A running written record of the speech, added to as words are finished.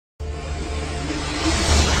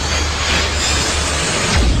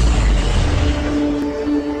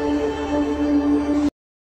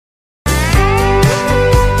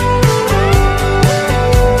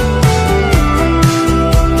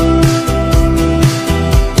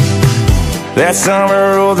That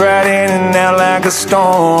summer rolled right in and out like a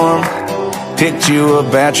storm. Picked you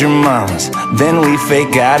up at your mama's, then we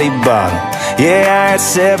fake got bottom. Yeah, I had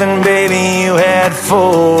 7, baby, you had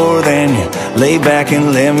 4. Then you lay back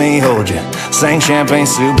and let me hold you, sang Champagne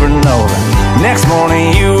Supernova. Next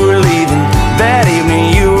morning you were leaving, that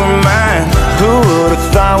evening you were mine. Who would've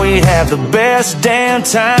thought we'd have the best damn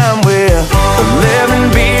time with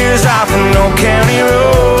 11 beers off an old county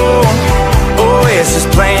road. Oasis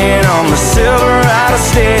playing on the Silverado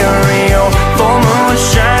stereo, full moon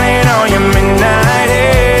shining on your midnight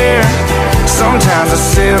hair. Sometimes I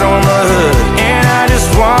sit on the hood and I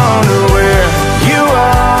just wonder where you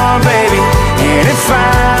are, baby. And if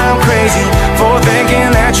I'm crazy for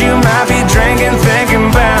thinking that you might be drinking,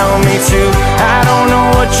 thinking about me too. I don't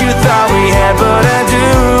know what you thought we had, but I do,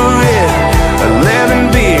 yeah.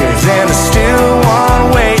 11 beers and there's still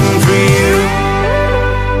one waiting for you.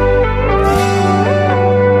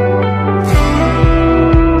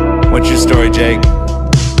 What's your story, Jake?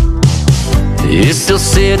 It's still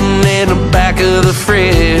sitting in the back of the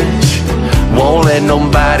fridge, won't let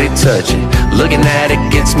nobody touch it. Looking at it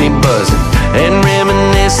gets me buzzing and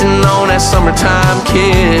reminiscing on that summertime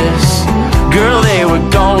kiss. Girl, they were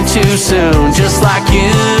gone too soon, just like you.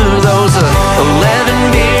 Those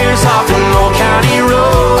 11 beers off an old county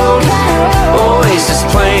road, Oasis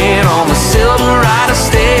playing on the Silverado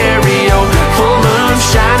stereo, full moon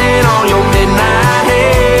shining on your midnight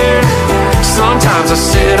hair. Sometimes I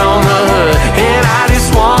sit on the hood and I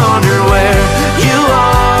just wonder where you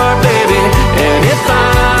are, baby. And if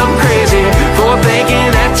I'm crazy for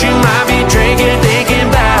thinking that you might be drinking, thinking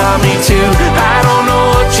about me too. I don't know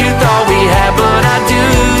what you thought we had, but I do,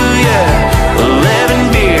 yeah.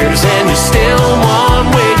 11 beers and there's still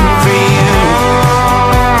one waiting for you,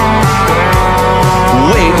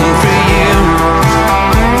 waiting for you.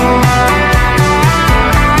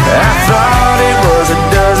 I thought it was a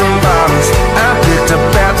dozen bottles I picked up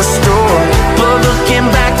at the store, but looking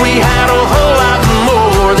back we had a whole lot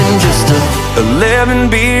more than just 11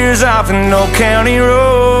 beers off an old county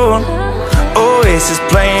road, Oasis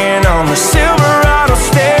playing on the Silverado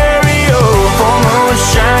stereo, full moon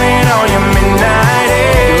shining on your midnight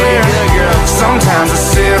hair. Sometimes I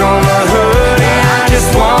sit on the hood and I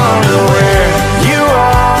just wonder where you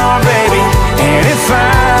are, baby. And if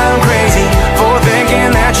I'm crazy for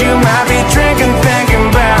thinking that you might be drinking,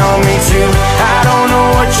 thinking about me too. I don't know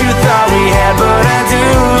what you thought we had, but I do,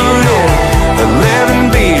 yeah.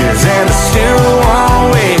 11 beers and there's still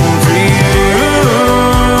one waiting for you,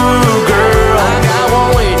 girl. I got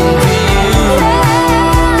one waiting for you.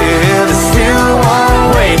 Yeah, there's still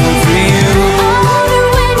one waiting for you. I wonder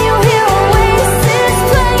when you hear Oasis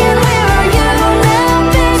playing, where are you now,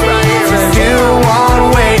 baby? There's still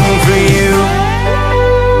one waiting for you.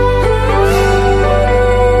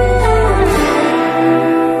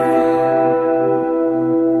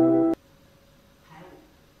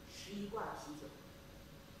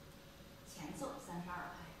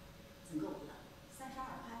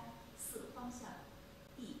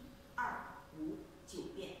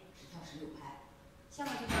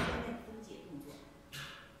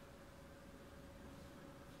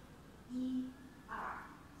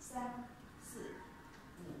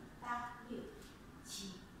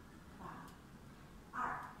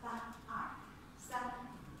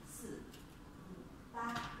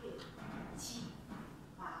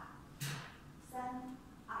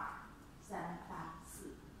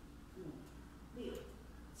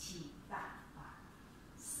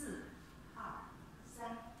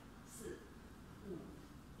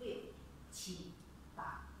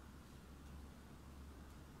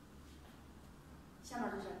下面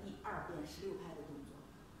就是第2遍16拍的动作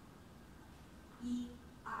，1、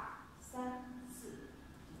2。